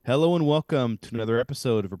Hello and welcome to another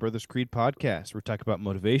episode of a Brothers Creed podcast. We're talking about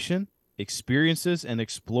motivation, experiences, and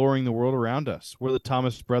exploring the world around us. We're the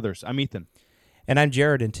Thomas brothers. I'm Ethan. And I'm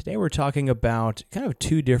Jared, and today we're talking about kind of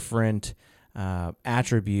two different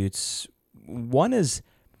attributes. One is,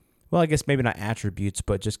 well, I guess maybe not attributes,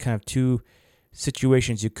 but just kind of two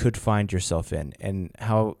situations you could find yourself in, and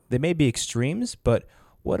how they may be extremes, but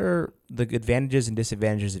what are the advantages and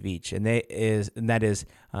disadvantages of each? And that is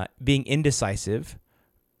being indecisive,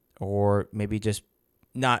 or maybe just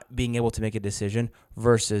not being able to make a decision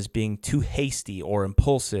versus being too hasty or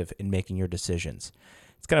impulsive in making your decisions.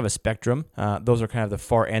 It's kind of a spectrum. Those are kind of the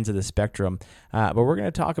far ends of the spectrum. But we're going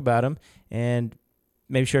to talk about them and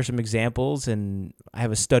maybe share some examples. And I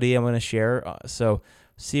have a study I'm going to share. So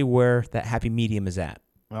see where that happy medium is at.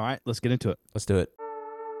 All right, let's get into it. Let's do it.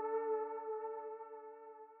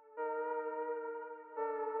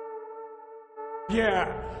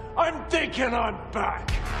 Yeah, I'm thinking I'm back.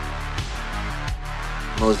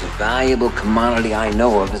 Most valuable commodity I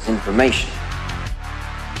know of is information.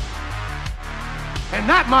 And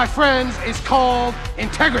that, my friends, is called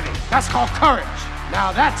integrity. That's called courage.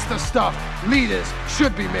 Now that's the stuff leaders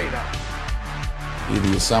should be made of. Either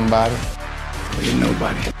you're somebody or you're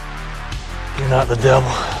nobody. You're not the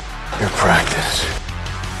devil. You're practice.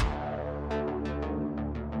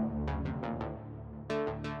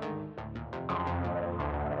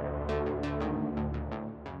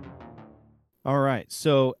 All right,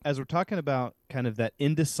 so as we're talking about kind of that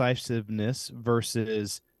indecisiveness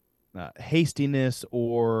versus hastiness,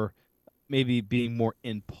 or maybe being more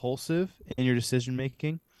impulsive in your decision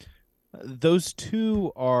making, those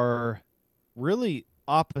two are really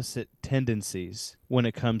opposite tendencies when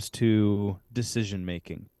it comes to decision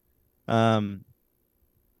making.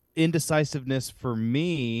 Indecisiveness for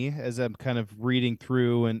me, as I'm kind of reading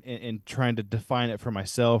through and trying to define it for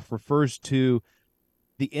myself, refers to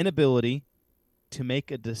the inability to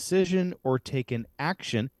make a decision or take an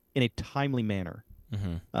action in a timely manner.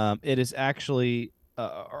 Mm-hmm. It is actually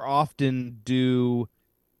or often due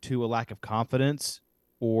to a lack of confidence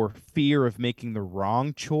or fear of making the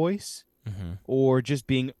wrong choice, Mm-hmm. or just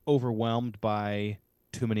being overwhelmed by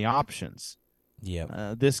too many options.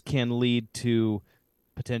 Yeah. This can lead to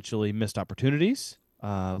potentially missed opportunities,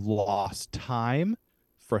 lost time,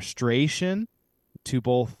 frustration to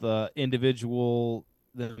both the individual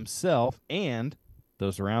themselves and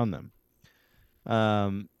those around them.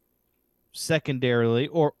 Secondarily,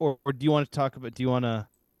 or do you want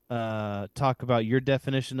to talk about your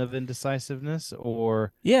definition of indecisiveness,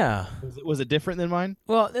 or Yeah. was it different than mine?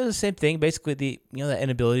 Well, it's the same thing. Basically, the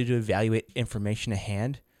inability to evaluate information at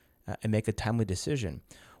hand and make a timely decision.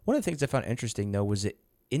 One of the things I found interesting, though, was that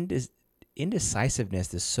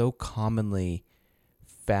indecisiveness is so commonly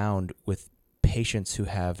found with patients who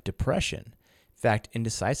have depression. In fact,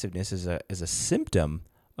 indecisiveness is a symptom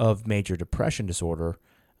of major depression disorder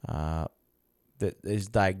that is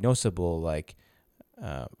diagnosable, like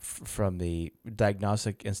from the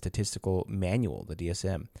Diagnostic and Statistical Manual, the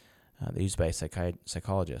DSM, they're used by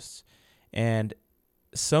psychologists. And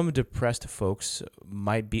some depressed folks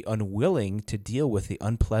might be unwilling to deal with the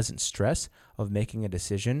unpleasant stress of making a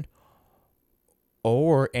decision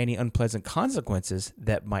or any unpleasant consequences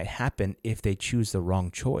that might happen if they choose the wrong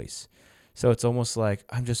choice. So it's almost like,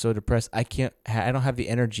 I'm just so depressed, I don't have the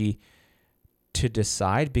energy to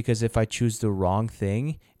decide, because if I choose the wrong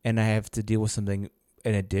thing and I have to deal with something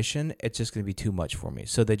in addition, it's just going to be too much for me.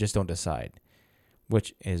 So they just don't decide,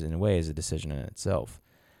 which is, in a way, is a decision in itself.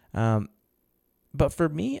 But for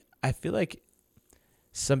me, I feel like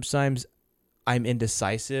sometimes I'm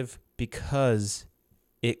indecisive because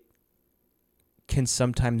it can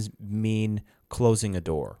sometimes mean closing a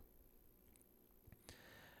door.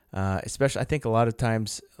 Especially, I think a lot of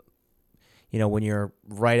times, when you're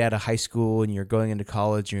right out of high school and you're going into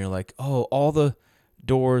college and you're like, oh, all the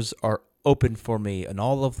doors are open for me and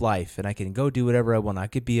all of life, and I can go do whatever I want. I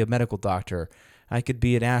could be a medical doctor. I could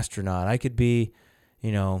be an astronaut. I could be,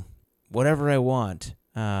 whatever I want.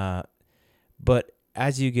 But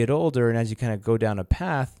as you get older and as you kind of go down a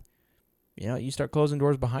path, you start closing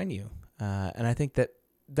doors behind you. And I think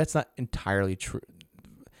that's not entirely true.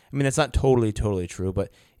 I mean, that's not totally true,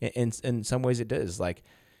 but in some ways it is. Like,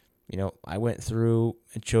 I went through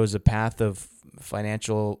and chose a path of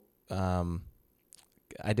financial.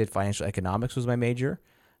 I did financial economics was my major,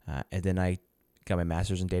 and then I got my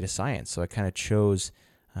master's in data science. So I kind of chose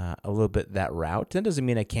a little bit that route. That doesn't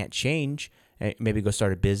mean I can't change and maybe go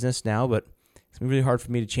start a business now, but it's been really hard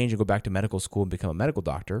for me to change and go back to medical school and become a medical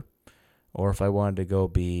doctor. Or if I wanted to go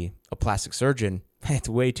be a plastic surgeon, it's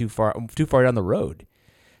too far down the road.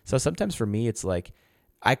 So sometimes for me, it's like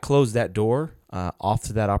I close that door off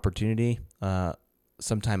to that opportunity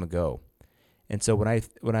some time ago. And so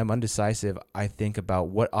when I'm undecisive, I think about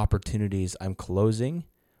what opportunities I'm closing,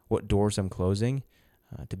 what doors I'm closing,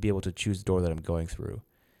 to be able to choose the door that I'm going through.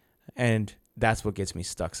 And that's what gets me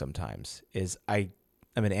stuck sometimes. Is I'm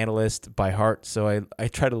an analyst by heart, so I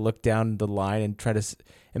try to look down the line and try to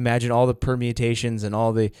imagine all the permutations and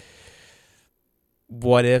all the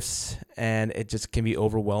what ifs, and it just can be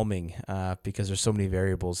overwhelming because there's so many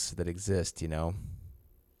variables that exist,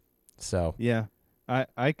 So Yeah,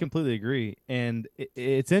 I completely agree. And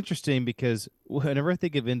it's interesting because whenever I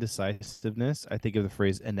think of indecisiveness, I think of the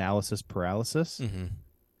phrase analysis paralysis, mm-hmm.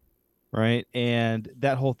 right? And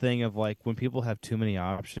that whole thing of like when people have too many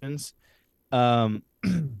options. Um,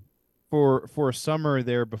 for a summer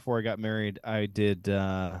there before I got married, I did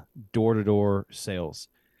door to door sales,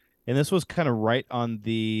 and this was kind of right on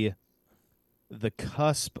the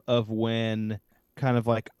cusp of when kind of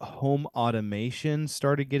like home automation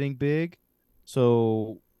started getting big.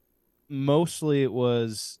 So mostly it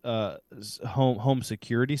was home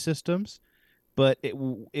security systems, but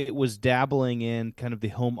it was dabbling in kind of the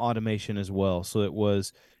home automation as well. So it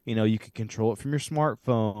was, you could control it from your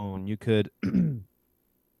smartphone.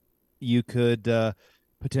 You could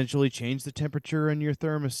potentially change the temperature in your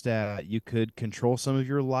thermostat. You could control some of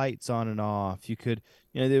your lights on and off.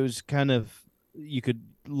 There was kind of, you could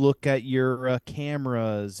look at your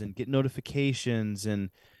cameras and get notifications.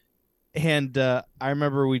 And I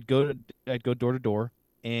remember I'd go door to door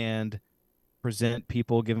and present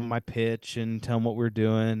people, give them my pitch and tell them what we are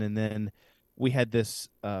doing. And then we had this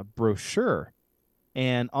brochure.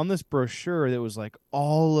 And on this brochure, there was like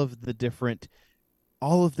all of the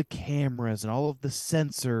cameras and all of the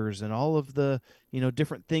sensors and all of the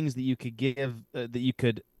different things that you could give that you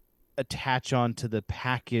could attach onto the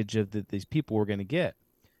package of that these people were going to get.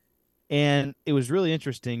 And it was really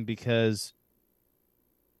interesting because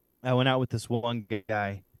I went out with this one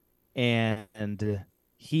guy, and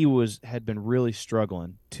he had been really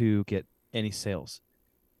struggling to get any sales.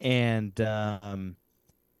 And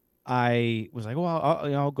I was like, well,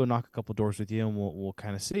 I'll go knock a couple doors with you, and we'll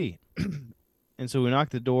kind of see. And so we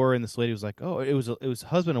knocked the door, and this lady was like, "Oh, it was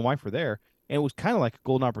husband and wife were there, and it was kind of like a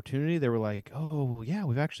golden opportunity." They were like, "Oh, yeah,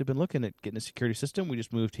 we've actually been looking at getting a security system. We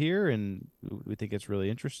just moved here, and we think it's really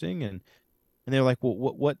interesting." And they're like,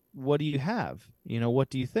 "Well, what do you have? What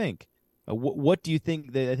do you think? What do you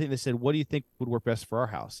think?" I think they said, "What do you think would work best for our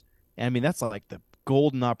house?" And I mean, that's like the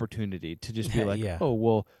golden opportunity to just be like, Yeah. "Oh,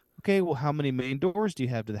 well, okay, well, how many main doors do you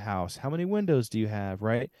have to the house? How many windows do you have?"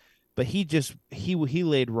 Right? But he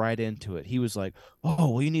laid right into it. He was like,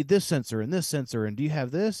 "Oh, well, you need this sensor and this sensor, and do you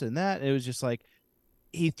have this and that?" And it was just like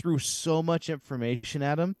he threw so much information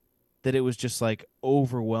at him that it was just like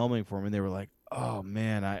overwhelming for him. And they were like, "Oh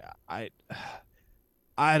man,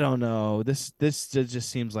 I don't know. This just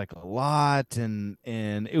seems like a lot." And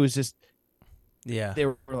it was just Yeah. they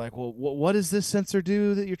were like, "Well, what does this sensor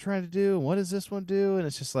do that you're trying to do? And what does this one do?" And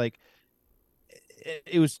it's just like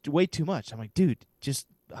it was way too much. I'm like, dude, just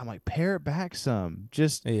I'm like, pare it back some.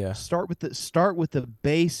 Just Yeah. start with the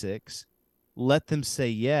basics, let them say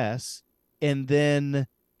yes, and then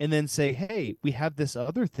say, hey, we have this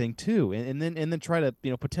other thing too, and then try to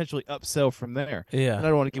potentially upsell from there. Yeah. And I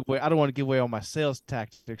don't want to give away all my sales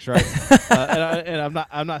tactics, right? And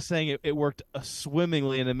I'm not saying it worked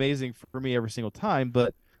swimmingly and amazing for me every single time,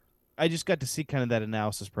 but I just got to see kind of that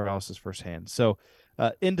analysis paralysis firsthand. So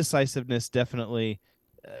indecisiveness definitely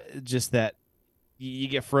just that you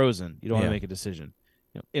get frozen. You don't want Yeah. to make a decision.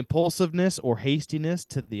 Impulsiveness or hastiness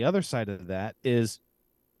to the other side of that is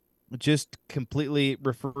just completely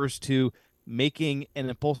refers to making an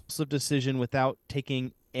impulsive decision without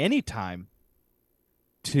taking any time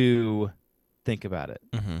to think about it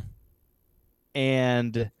Mm-hmm.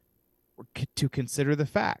 and to consider the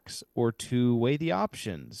facts or to weigh the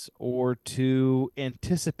options or to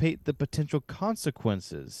anticipate the potential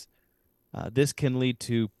consequences. This can lead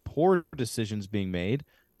to poor decisions being made,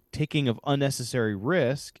 taking of unnecessary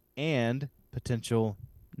risk, and potential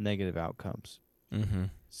negative outcomes. Mm-hmm.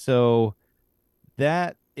 So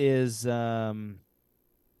that is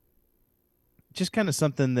just kind of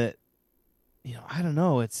something that I don't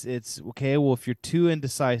know. It's okay. Well, if you're too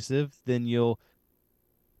indecisive, then you'll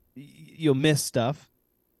miss stuff.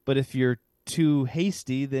 But if you're too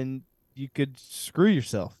hasty, then you could screw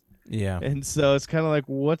yourself. Yeah. And so it's kind of like,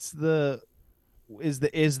 is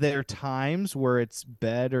there times where it's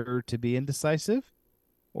better to be indecisive,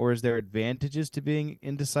 or is there advantages to being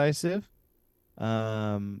indecisive,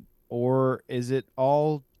 or is it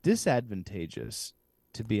all disadvantageous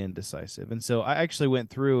to be indecisive? And so I actually went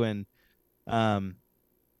through and um,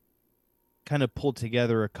 kind of pulled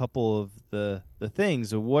together a couple of the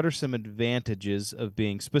things of what are some advantages of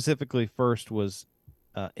being specifically first was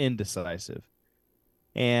indecisive.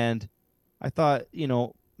 And I thought,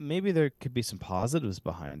 maybe there could be some positives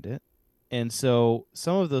behind it. And so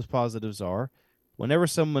some of those positives are whenever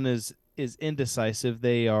someone is indecisive,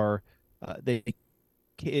 they are they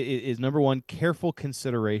is number one, careful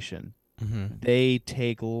consideration. Mm-hmm. They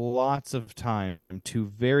take lots of time to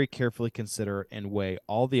very carefully consider and weigh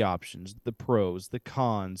all the options, the pros, the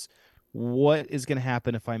cons. What is going to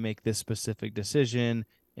happen if I make this specific decision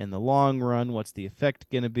in the long run? What's the effect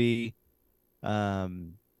going to be?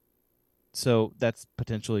 Um, so that's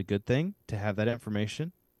potentially a good thing to have that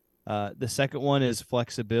information. The second one is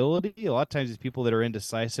flexibility. A lot of times, these people that are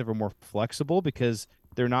indecisive are more flexible because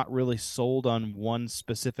they're not really sold on one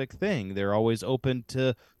specific thing. They're always open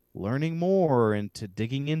to learning more and to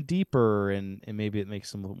digging in deeper, and maybe it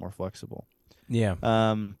makes them a little more flexible. Yeah.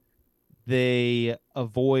 They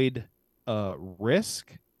avoid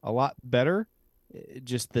risk a lot better.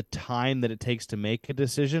 Just the time that it takes to make a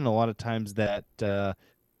decision. A lot of times that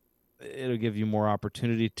it'll give you more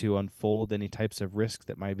opportunity to unfold any types of risk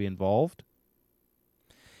that might be involved.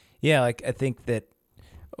 Yeah, like I think that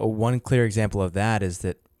one clear example of that is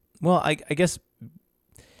that, well, I guess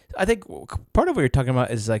I think part of what you're talking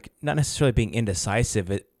about is like not necessarily being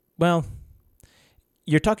indecisive.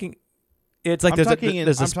 You're talking. It's like there's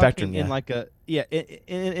a spectrum. In like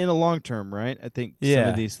in a long term, right? I think some Yeah.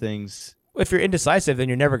 of these things. If you're indecisive, then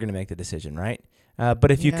you're never going to make the decision, right?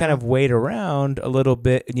 But if you kind of wait around a little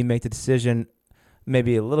bit and you make the decision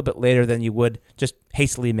maybe a little bit later than you would just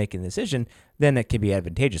hastily making the decision, then it can be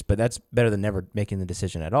advantageous. But that's better than never making the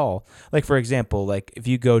decision at all. Like, for example, like if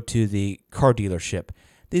you go to the car dealership,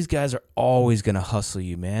 these guys are always going to hustle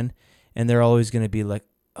you, man. And they're always going to be like,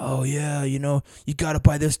 oh, yeah, you got to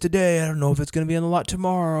buy this today. I don't know if it's going to be on the lot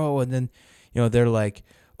tomorrow. And then, they're like,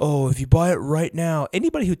 oh, if you buy it right now.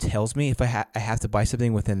 Anybody who tells me if I have to buy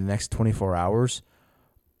something within the next 24 hours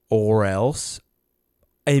or else,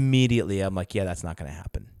 immediately I'm like, yeah, that's not going to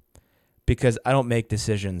happen. Because I don't make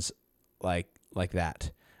decisions like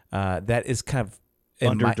that. That is kind of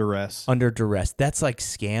Under duress. Under duress. That's like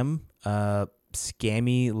scammy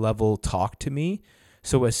level talk to me.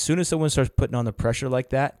 So as soon as someone starts putting on the pressure like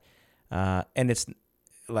that, and it's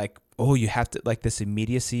like, oh, you have to, like this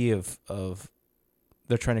immediacy of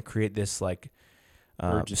they're trying to create this like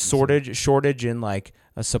shortage in like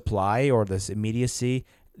a supply, or this immediacy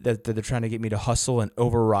that they're trying to get me to hustle and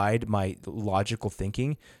override my logical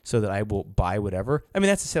thinking so that I will buy whatever. I mean,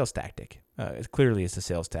 that's a sales tactic. Clearly it's a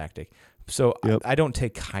sales tactic. So Yep. I don't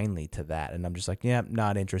take kindly to that. And I'm just like, yeah, I'm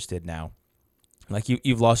not interested now. Like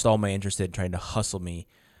you've lost all my interest in trying to hustle me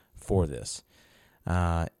for this.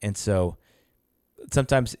 And so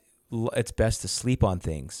sometimes it's best to sleep on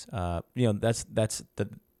things. That's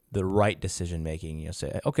the right decision making.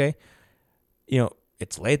 Say, okay,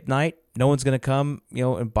 it's late night. No one's going to come,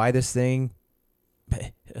 and buy this thing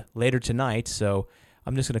later tonight. So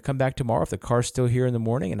I'm just going to come back tomorrow. If the car's still here in the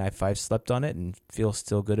morning and I've slept on it and feel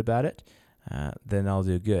still good about it, then I'll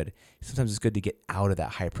do good. Sometimes it's good to get out of that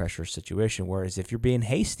high pressure situation. Whereas if you're being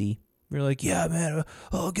hasty, you're like, yeah, man,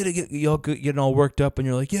 getting all worked up, and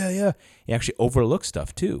you're like, yeah. You actually overlook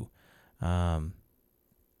stuff too, when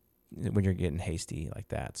you're getting hasty like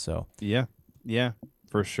that. So Yeah,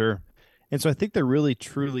 for sure. And so I think there really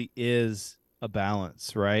truly is a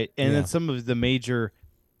balance, right? And then some of the major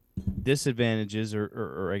disadvantages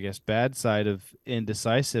or I guess bad side of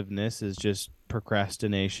indecisiveness is just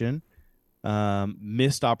procrastination,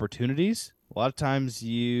 missed opportunities. A lot of times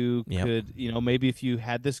you could, maybe if you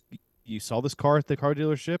had this, you saw this car at the car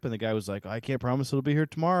dealership and the guy was like, I can't promise it'll be here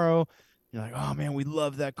tomorrow. You're like, oh man, we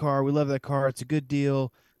love that car. It's a good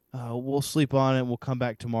deal. We'll sleep on it. We'll come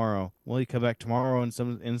back tomorrow. Well, you come back tomorrow and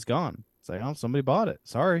it's gone. It's like, oh, somebody bought it.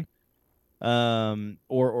 Sorry.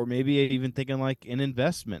 Or maybe even thinking like an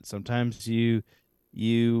investment. Sometimes you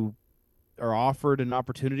are offered an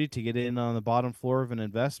opportunity to get in on the bottom floor of an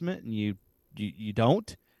investment, and you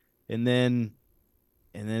don't, and then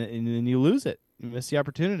you lose it. You miss the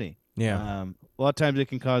opportunity. Yeah. A lot of times it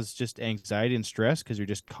can cause just anxiety and stress because you're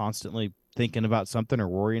just constantly thinking about something or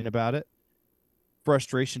worrying about it.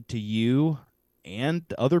 Frustration to you and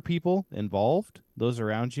other people involved, those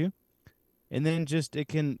around you. And then just it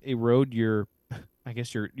can erode your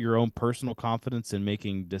own personal confidence in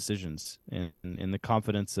making decisions and the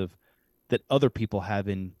confidence of that other people have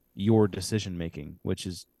in your decision making, which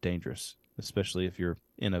is dangerous, especially if you're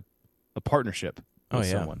in a partnership with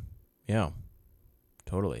someone. Yeah,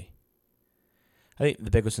 totally. I think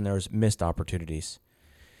the biggest one there is missed opportunities.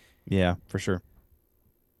 Yeah, for sure.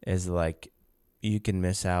 Is like you can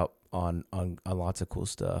miss out on lots of cool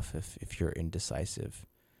stuff if you're indecisive.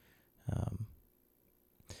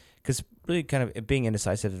 Because really kind of being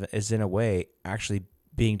indecisive is, in a way, actually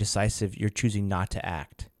being decisive. You're choosing not to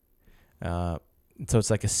act. So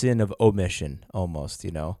it's like a sin of omission almost,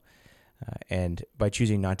 and by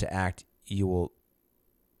choosing not to act, you will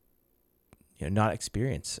not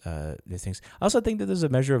experience these things. I also think that there's a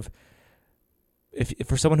measure of, if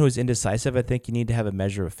for someone who is indecisive, I think you need to have a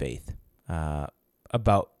measure of faith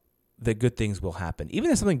about that good things will happen.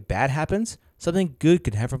 Even if something bad happens, something good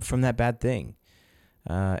could happen from that bad thing.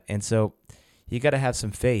 And so you got to have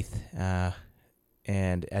some faith.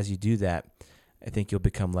 And as you do that, I think you'll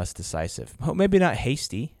become less decisive. Well, maybe not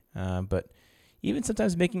hasty, but even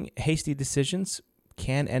sometimes making hasty decisions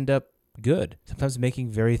can end up good. Sometimes making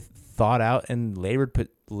very thought out and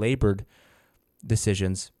labored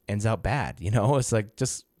decisions ends out bad. It's like,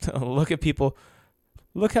 just look at people.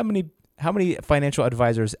 Look how many financial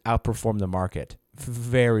advisors outperform the market.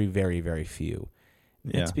 Very, very, very few.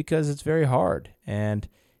 Yeah. It's because it's very hard, and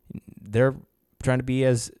they're trying to be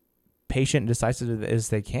as patient and decisive as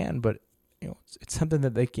they can, but it's something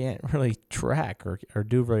that they can't really track or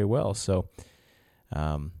do very well. So,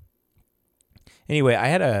 anyway, I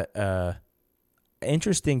had a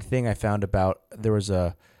interesting thing I found about, there was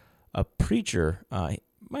a preacher. He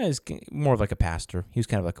was more of like a pastor. He was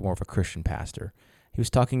kind of like more of a Christian pastor. He was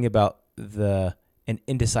talking about an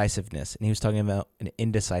indecisiveness, and he was talking about an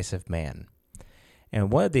indecisive man. And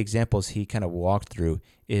one of the examples he kind of walked through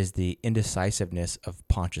is the indecisiveness of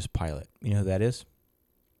Pontius Pilate. You know who that is?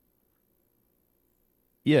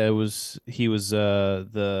 Yeah, he was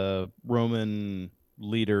the Roman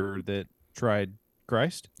leader that tried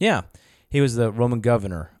Christ. Yeah, he was the Roman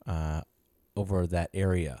governor over that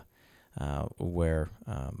area where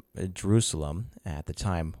Jerusalem at the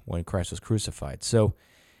time when Christ was crucified. So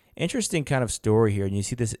interesting kind of story here, and you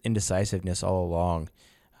see this indecisiveness all along.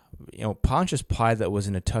 Pontius Pilate was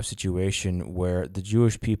in a tough situation where the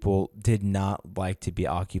Jewish people did not like to be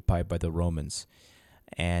occupied by the Romans.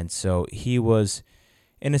 And so he was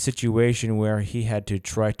in a situation where he had to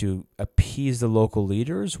try to appease the local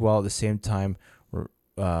leaders while at the same time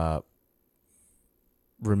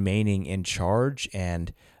remaining in charge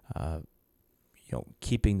and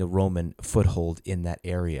keeping the Roman foothold in that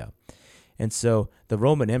area. And so the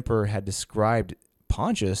Roman emperor had described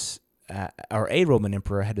Pontius, or a Roman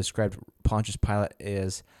emperor had described Pontius Pilate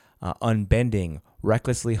as unbending,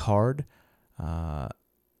 recklessly hard,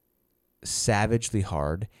 savagely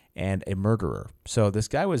hard, and a murderer. So this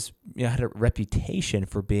guy was, had a reputation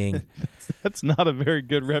for being... That's not a very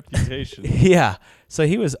good reputation. Yeah. So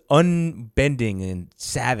he was unbending and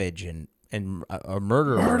savage and a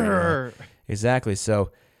murderer. Murderer! Exactly.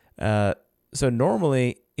 So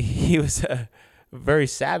normally he was very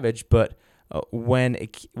savage, but when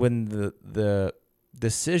the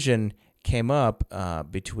decision came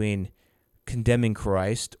up between condemning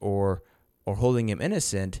Christ or holding him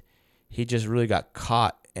innocent, he just really got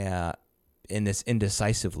caught in this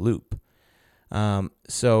indecisive loop.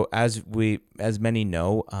 So as many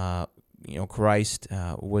know, Christ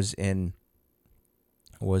was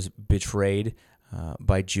betrayed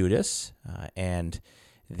by Judas, and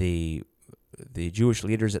the Jewish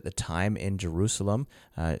leaders at the time in Jerusalem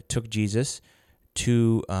took Jesus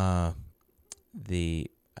to I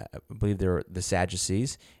believe they were the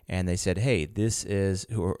Sadducees, and they said, "Hey, this is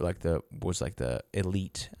who are the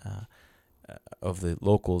elite of the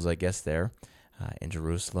locals, I guess, there in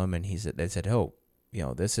Jerusalem." And they said, "Oh,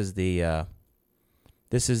 this is the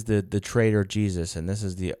traitor Jesus, and this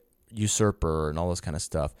is the usurper, and all this kind of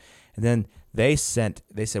stuff." And then they said,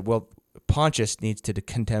 "Well, Pontius needs to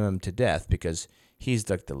condemn him to death because he's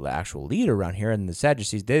like the actual leader around here." And the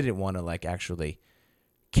Sadducees, they didn't want to actually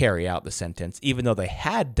carry out the sentence, even though they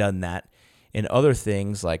had done that in other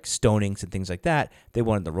things like stonings and things like that. They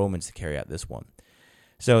wanted the Romans to carry out this one.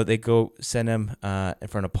 So they send him in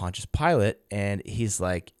front of Pontius Pilate, and he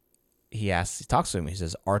talks to him. He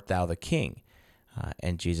says, "Art thou the king?"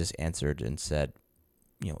 And Jesus answered and said,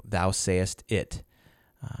 "Thou sayest it."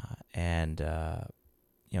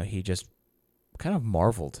 He just kind of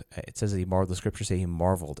marveled. It says that he marveled. The scriptures say he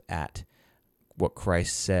marveled at what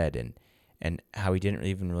Christ said and how he didn't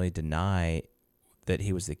even really deny that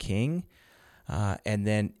he was the king. And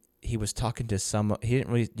then he was talking to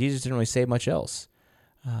Jesus didn't really say much else.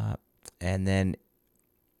 And then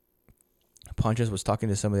Pontius was talking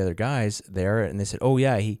to some of the other guys there, and they said, "Oh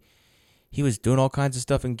yeah, he was doing all kinds of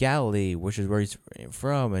stuff in Galilee, which is where he's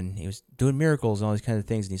from, and he was doing miracles and all these kinds of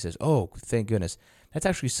things." And he says, "Oh, thank goodness. That's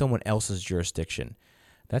actually someone else's jurisdiction.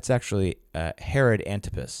 That's actually Herod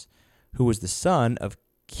Antipas, who was the son of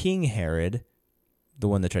King Herod the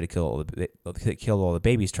one that tried to kill all the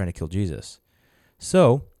babies, trying to kill Jesus.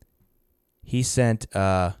 So he said,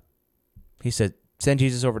 send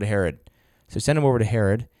Jesus over to Herod. So he sent him over to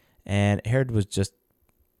Herod, and Herod was just,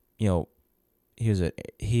 he's an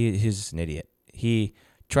idiot. He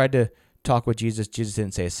tried to talk with Jesus. Jesus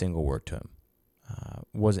didn't say a single word to him.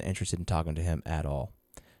 Wasn't interested in talking to him at all.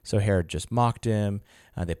 So Herod just mocked him.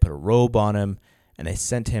 They put a robe on him, and they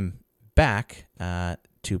sent him back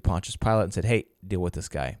to Pontius Pilate and said, hey, deal with this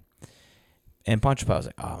guy. And Pontius Pilate was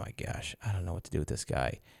like, oh my gosh, I don't know what to do with this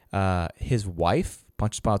guy. His wife,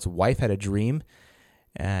 Pontius Pilate's wife, had a dream,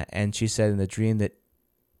 and she said in the dream that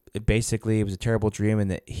it was a terrible dream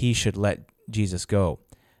and that he should let Jesus go.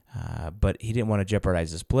 But he didn't want to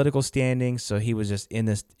jeopardize his political standing, so he was just in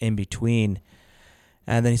this in-between.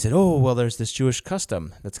 And then he said, oh, well, there's this Jewish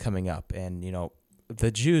custom that's coming up. And, the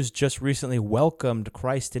Jews just recently welcomed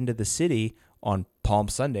Christ into the city on Palm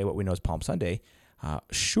Sunday, what we know as Palm Sunday.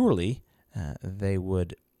 Surely they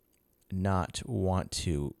would not want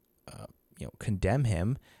to, condemn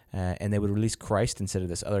him, and they would release Christ instead of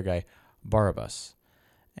this other guy, Barabbas.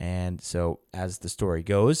 And so as the story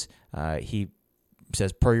goes, he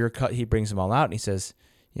says, per your cut, he brings them all out, and he says,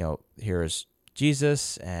 here's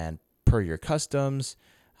Jesus, and per your customs,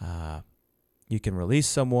 you can release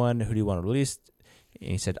someone. Who do you want to release?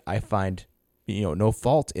 And he said, I find, no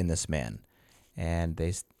fault in this man. And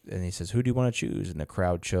he says, who do you want to choose? And the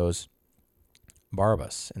crowd chose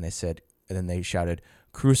Barabbas. And then they shouted,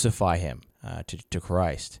 crucify him to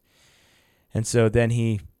Christ. And so then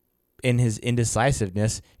he, in his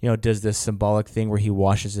indecisiveness, does this symbolic thing where he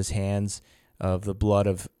washes his hands of the blood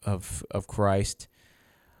of Christ,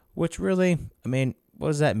 which really, what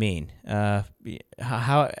does that mean?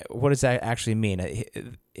 What does that actually mean?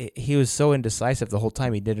 He was so indecisive the whole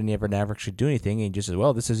time. He didn't ever actually do anything. He just said,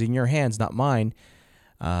 well, this is in your hands, not mine.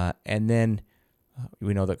 And then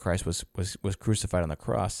we know that Christ was crucified on the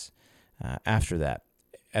cross after that,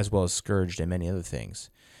 as well as scourged and many other things.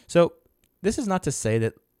 So this is not to say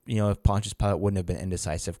that, if Pontius Pilate wouldn't have been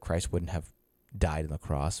indecisive, Christ wouldn't have died on the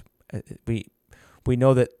cross. We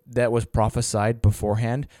know that was prophesied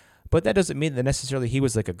beforehand, but that doesn't mean that necessarily he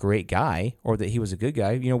was like a great guy or that he was a good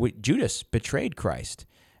guy. Judas betrayed Christ,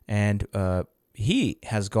 and he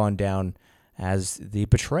has gone down as the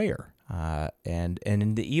betrayer and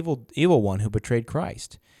the evil one who betrayed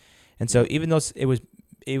Christ. And so even though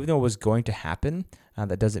it was going to happen,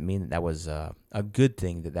 that doesn't mean that was a good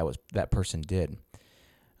thing that person did.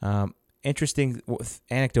 Interesting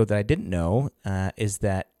anecdote that I didn't know is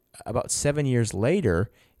that about 7 years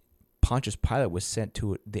later, Pontius Pilate was sent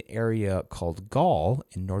to the area called Gaul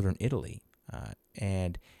in northern Italy.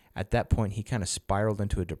 And at that point, he kind of spiraled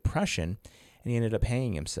into a depression, and he ended up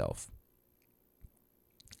hanging himself.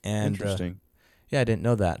 And, interesting. I didn't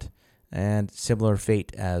know that. And similar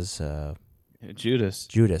fate as Judas.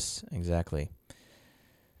 Judas, exactly.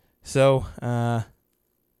 So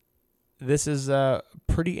this is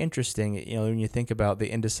pretty interesting, when you think about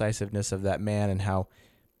the indecisiveness of that man and how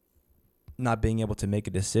not being able to make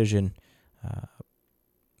a decision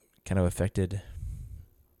kind of affected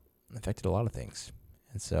a lot of things.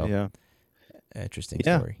 And so, interesting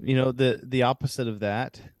story. The opposite of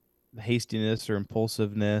that, hastiness or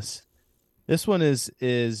impulsiveness. This one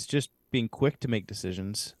is just being quick to make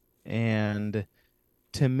decisions. And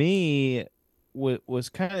to me, what was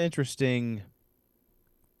kind of interesting,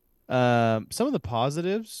 some of the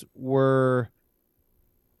positives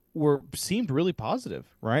seemed really positive,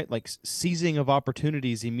 right? Like seizing of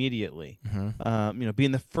opportunities immediately. Mm-hmm.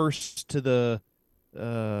 Being the first to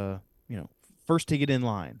first to get in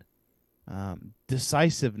line.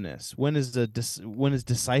 Decisiveness. When is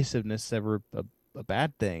decisiveness ever a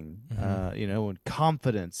bad thing? Mm-hmm. And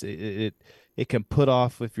confidence. It can put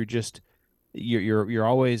off if you're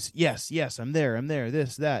always yes, I'm there,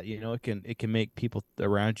 this, that. It can make people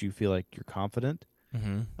around you feel like you're confident.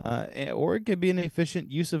 Mm-hmm. Or it could be an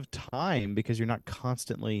efficient use of time because you're not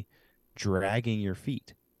constantly dragging your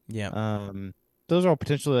feet. Yeah. Those are all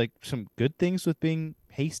potentially like some good things with being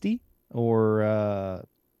hasty or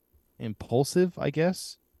impulsive, I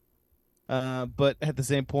guess. But at the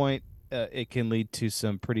same point, it can lead to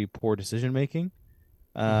some pretty poor decision making.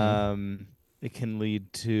 Mm-hmm. It can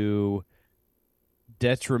lead to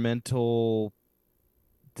detrimental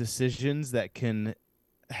decisions that can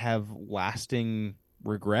have lasting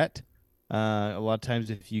regret. A lot of times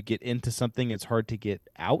if you get into something, it's hard to get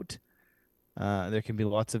out. There can be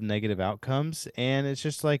lots of negative outcomes, and it's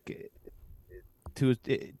just like to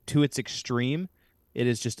its extreme, it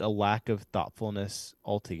is just a lack of thoughtfulness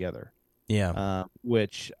altogether. Yeah.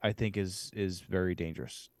 Which I think is very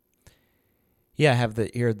dangerous. Yeah, I have the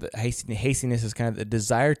hastiness is kind of the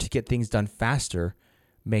desire to get things done faster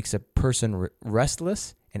makes a person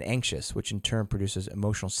restless and anxious, which in turn produces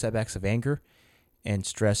emotional setbacks of anger and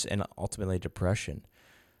stress and ultimately depression.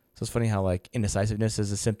 So it's funny how like indecisiveness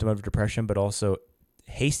is a symptom of depression, but also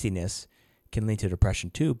hastiness can lead to depression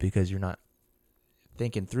too because you're not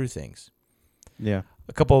thinking through things. Yeah.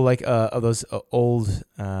 A couple like of those old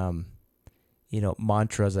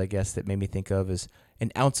mantras, I guess, that made me think of is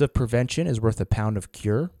an ounce of prevention is worth a pound of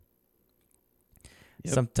cure.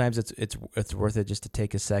 Yep. Sometimes it's worth it just to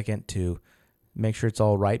take a second to make sure it's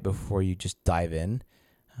all right before you just dive in.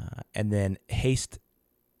 And then haste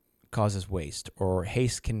causes waste, or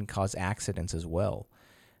haste can cause accidents as well.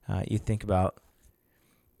 You think about,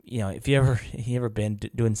 if you ever been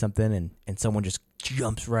doing something and someone just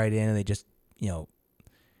jumps right in and they just,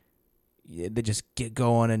 they just get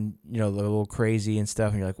going and, they're a little crazy and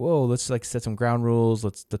stuff. And you're like, whoa, let's like set some ground rules.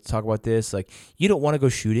 Let's talk about this. Like, you don't want to go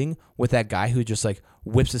shooting with that guy who just like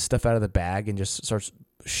whips his stuff out of the bag and just starts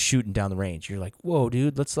shooting down the range. You're like, whoa,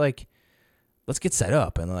 dude, let's get set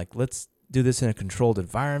up and like, let's do this in a controlled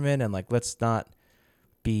environment. And like, let's not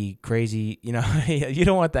be crazy. You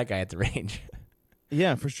don't want that guy at the range.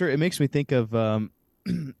 Yeah, for sure. It makes me think of, I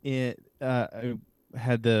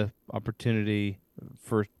had the opportunity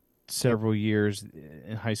for several years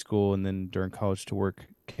in high school and then during college to work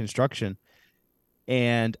construction.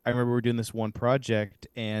 And I remember we were doing this one project,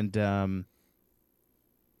 and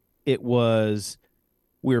we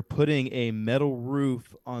were putting a metal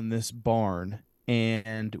roof on this barn,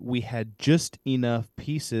 and we had just enough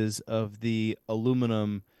pieces of the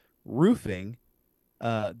aluminum roofing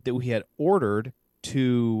that we had ordered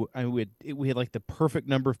to, we had like the perfect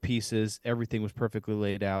number of pieces. Everything was perfectly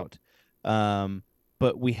laid out.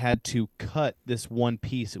 But we had to cut this one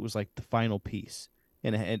piece. It was like the final piece,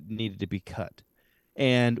 and it needed to be cut.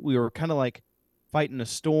 And we were kind of like fighting a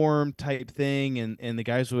storm type thing, and the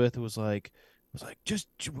guys with was like, we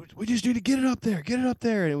just need to get it up there.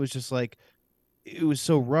 And it was just like, it was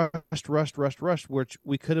so rushed, which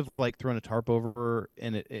we could have like thrown a tarp over,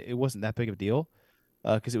 and it wasn't that big of a deal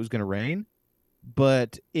because it was going to rain.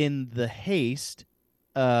 But in the haste,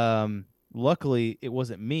 luckily it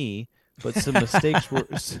wasn't me. But some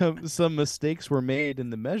mistakes were made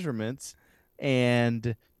in the measurements,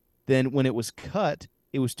 and then when it was cut,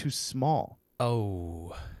 it was too small.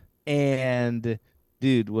 Oh. And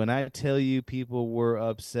dude, when I tell you people were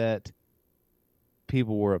upset. There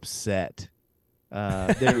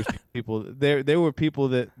was people there were people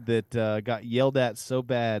that got yelled at so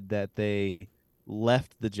bad that they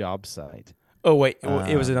left the job site. Oh wait,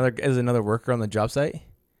 it was another worker on the job site?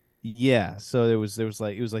 Yeah, so there was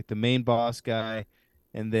like, it was like the main boss guy,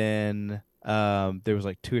 and then there was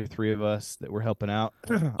like 2 or 3 of us that were helping out.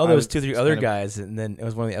 Oh, there was 2 or 3 other guys, and then it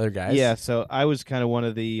was one of the other guys. Yeah, so I was kind of one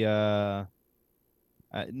of the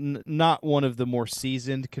not one of the more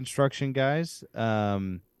seasoned construction guys.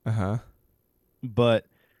 But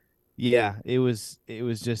yeah, it was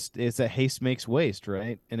just, it's a haste makes waste,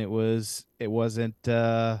 right? And it wasn't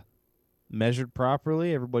measured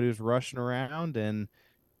properly. Everybody was rushing around, and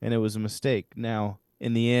it was a mistake. Now,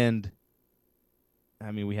 in the end,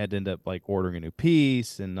 I mean, we had to end up like ordering a new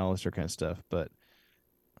piece and all this other kind of stuff. But,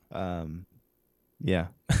 yeah.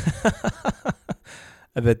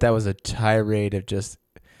 I bet that was a tirade of just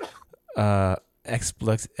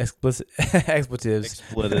expletives. Expletives,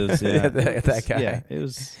 yeah. that guy. Yeah, it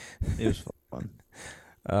was fun.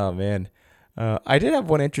 Oh man, I did have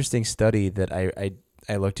one interesting study that I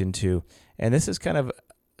looked into, and this is kind of,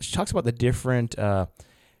 she talks about the different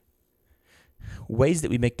ways that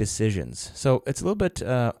we make decisions. So it's a little bit,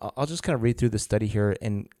 I'll just kind of read through the study here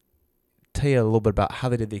and tell you a little bit about how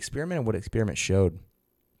they did the experiment and what the experiment showed.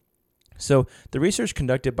 So the research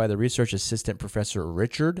conducted by the research assistant Professor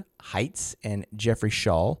Richard Heitz and Jeffrey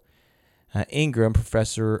Shaw, Ingram,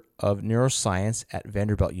 professor of neuroscience at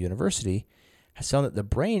Vanderbilt University, has found that the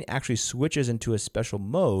brain actually switches into a special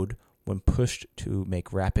mode when pushed to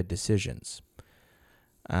make rapid decisions.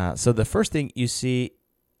 So the first thing you see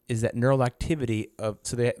is that neural activity of,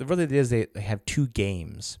 so they really it is they have 2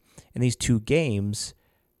 games, and these 2 games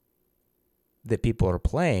that people are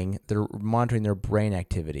playing, they're monitoring their brain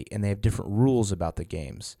activity, and they have different rules about the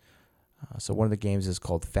games. So one of the games is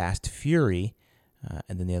called Fast Fury,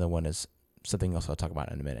 and then the other one is something else I'll talk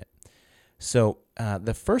about in a minute. So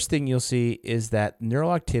the first thing you'll see is that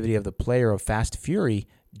neural activity of the player of Fast Fury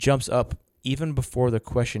jumps up even before the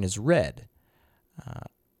question is read.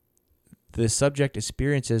 The subjective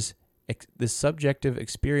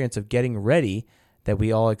experience of getting ready that we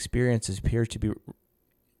all experience appears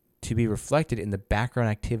to be reflected in the background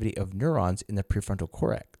activity of neurons in the prefrontal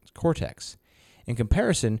cortex. In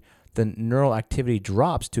comparison, the neural activity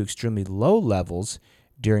drops to extremely low levels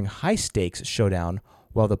during high-stakes showdown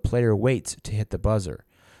while the player waits to hit the buzzer.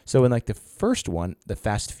 So in like the first one, the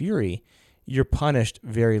Fast Fury, you're punished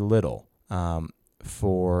very little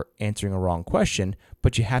for answering a wrong question,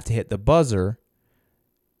 but you have to hit the buzzer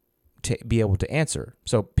to be able to answer.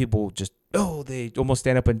 So people just, they almost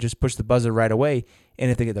stand up and just push the buzzer right away. And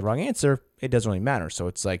if they get the wrong answer, it doesn't really matter. So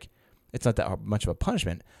it's like, it's not that much of a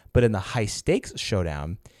punishment. But in the high stakes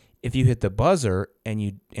showdown, if you hit the buzzer and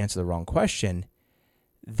you answer the wrong question,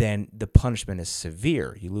 then the punishment is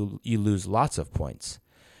severe. You lose lots of points.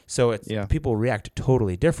 So people react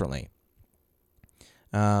totally differently.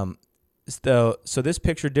 So this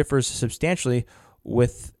picture differs substantially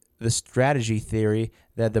with the strategy theory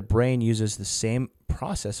that the brain uses the same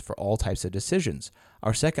process for all types of decisions.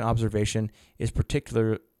 Our second observation in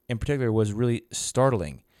particular was really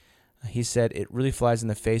startling. He said it really flies in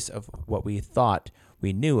the face of what we thought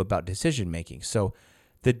we knew about decision making. So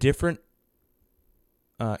the different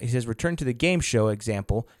he says, return to the game show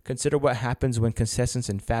example, consider what happens when contestants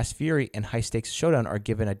in Fast Fury and High Stakes Showdown are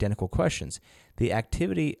given identical questions. The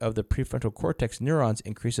activity of the prefrontal cortex neurons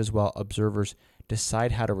increases while observers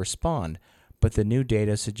decide how to respond, but the new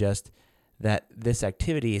data suggests that this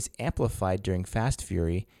activity is amplified during Fast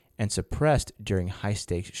Fury and suppressed during High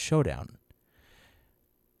Stakes Showdown.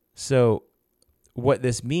 So what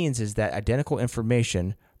this means is that identical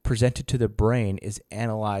information presented to the brain is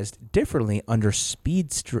analyzed differently under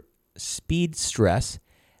speed stress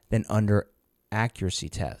than under accuracy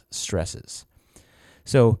stresses.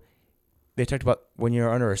 So they talked about when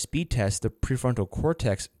you're under a speed test, the prefrontal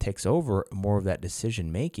cortex takes over more of that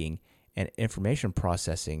decision making and information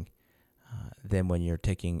processing than when you're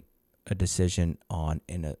taking a decision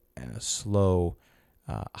in a slow,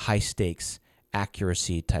 high stakes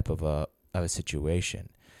accuracy type of a situation.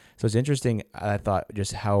 So it's interesting, I thought,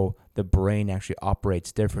 just how the brain actually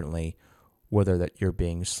operates differently, whether that you're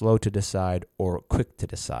being slow to decide or quick to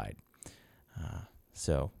decide.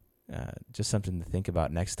 Just something to think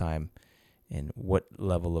about next time. And what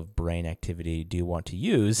level of brain activity do you want to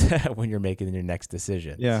use when you're making your next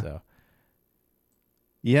decision? Yeah. So.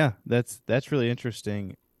 Yeah, that's really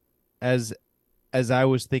interesting. As I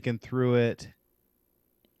was thinking through it,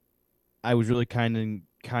 I was really kind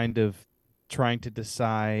of trying to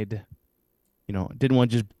decide, didn't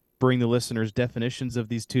want to just bring the listeners definitions of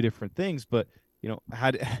these two different things, but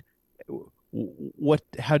how do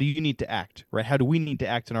you need to act, right? How do we need to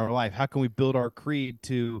act in our life? How can we build our creed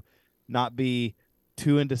to not be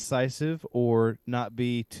too indecisive or not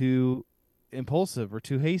be too impulsive or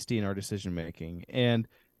too hasty in our decision making? And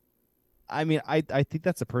I mean, I think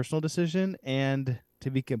that's a personal decision, and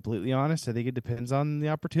to be completely honest, I think it depends on the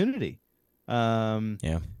opportunity.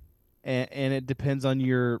 Yeah. And it depends on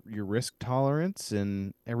your risk tolerance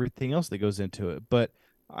and everything else that goes into it. But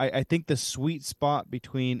I think the sweet spot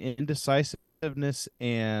between indecisiveness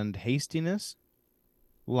and hastiness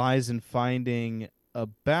lies in finding a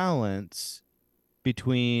balance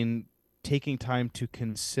between taking time to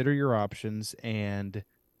consider your options and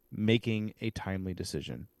making a timely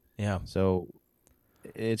decision. Yeah. So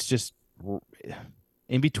it's just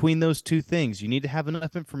in between those two things. You need to have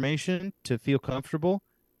enough information to feel comfortable,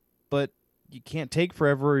 but you can't take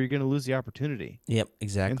forever or you're going to lose the opportunity. Yep,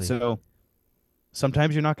 exactly. And so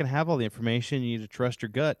sometimes you're not going to have all the information. You need to trust your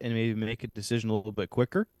gut and maybe make a decision a little bit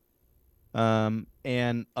quicker.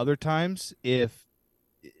 And other times, if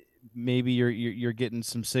maybe you're getting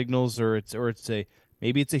some signals, or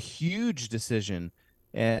maybe it's a huge decision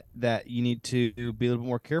that you need to be a little bit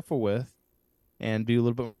more careful with and do a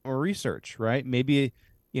little bit more research, right? Maybe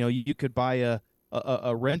you could buy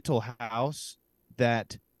a rental house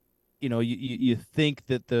that you think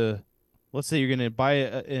that let's say you're going to buy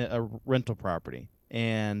a rental property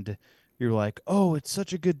and you're like, oh, it's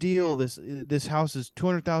such a good deal. This house is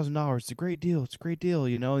 $200,000. It's a great deal. It's a great deal.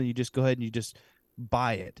 And you just go ahead and you just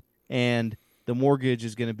buy it. And the mortgage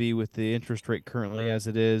is going to be with the interest rate currently as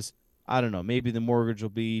it is. I don't know. Maybe the mortgage will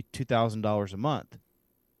be $2,000 a month.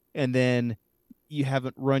 And then you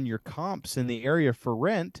haven't run your comps in the area for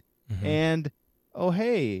rent. Mm-hmm. And, oh,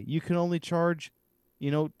 hey, you can only charge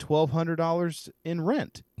 $1,200 in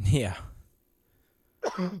rent. Yeah.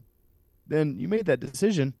 Then you made that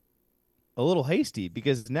decision a little hasty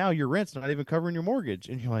because now your rent's not even covering your mortgage.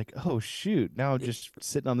 And you're like, oh, shoot, now I'm just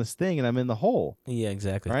sitting on this thing and I'm in the hole. Yeah,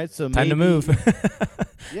 exactly. All right, so Time to move.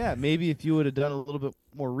 Yeah, maybe if you would have done a little bit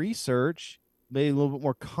more research, maybe a little bit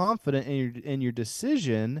more confident in your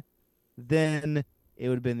decision, then it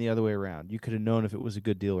would have been the other way around. You could have known if it was a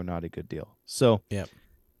good deal or not a good deal. So yep.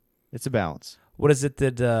 It's a balance. What is it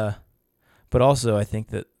that, but also I think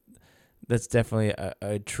that That's definitely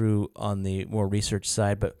a true on the more research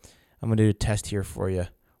side, but I'm gonna do a test here for you.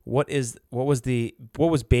 What was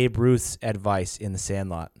Babe Ruth's advice in The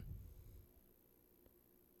Sandlot?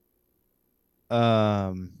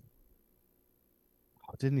 Um,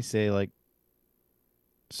 didn't he say like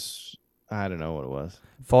I don't know what it was.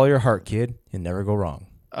 Follow your heart, kid. You'll never go wrong.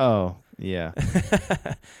 Oh, yeah.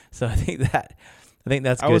 So I think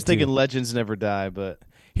that's I good was thinking too. legends never die, but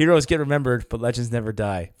Heroes get remembered, but legends never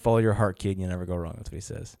die. Follow your heart, kid. You'll never go wrong. That's what he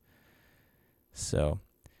says. So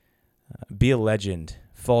be a legend.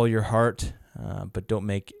 Follow your heart, but don't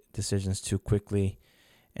make decisions too quickly.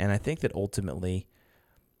 And I think that ultimately,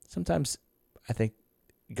 sometimes I think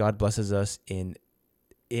God blesses us in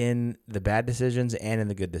the bad decisions and in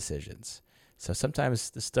the good decisions. So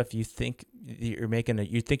sometimes the stuff you think you're making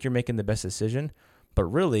the best decision, but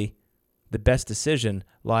really the best decision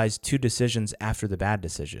lies 2 decisions after the bad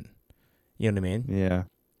decision. You know what I mean? yeah.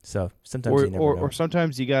 So sometimes you never know. Or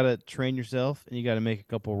sometimes you got to train yourself and you got to make a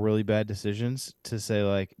couple really bad decisions to say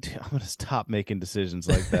like, I'm going to stop making decisions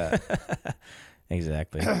like that.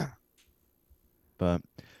 Exactly. But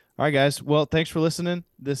all right, guys. Well, thanks for listening.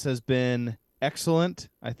 This has been excellent.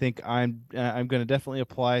 I think I'm going to definitely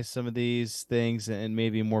apply some of these things and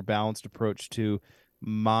maybe a more balanced approach to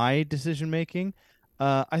my decision making.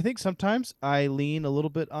 I think sometimes I lean a little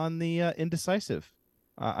bit on the indecisive.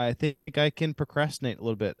 I think I can procrastinate a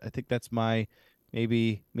little bit. I think that's my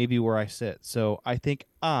maybe where I sit. So I think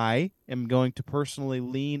I am going to personally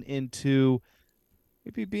lean into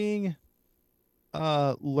maybe being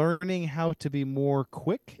learning how to be more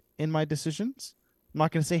quick in my decisions. I'm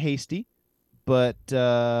not going to say hasty, but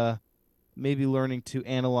maybe learning to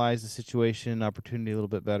analyze the situation, opportunity a little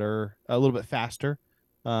bit better, a little bit faster,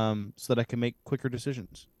 so that I can make quicker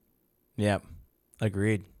decisions. Yep.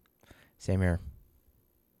 Agreed. Same here.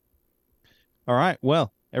 All right.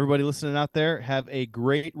 Well, everybody listening out there, have a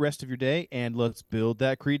great rest of your day, and let's build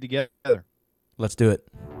that creed together. Let's do it.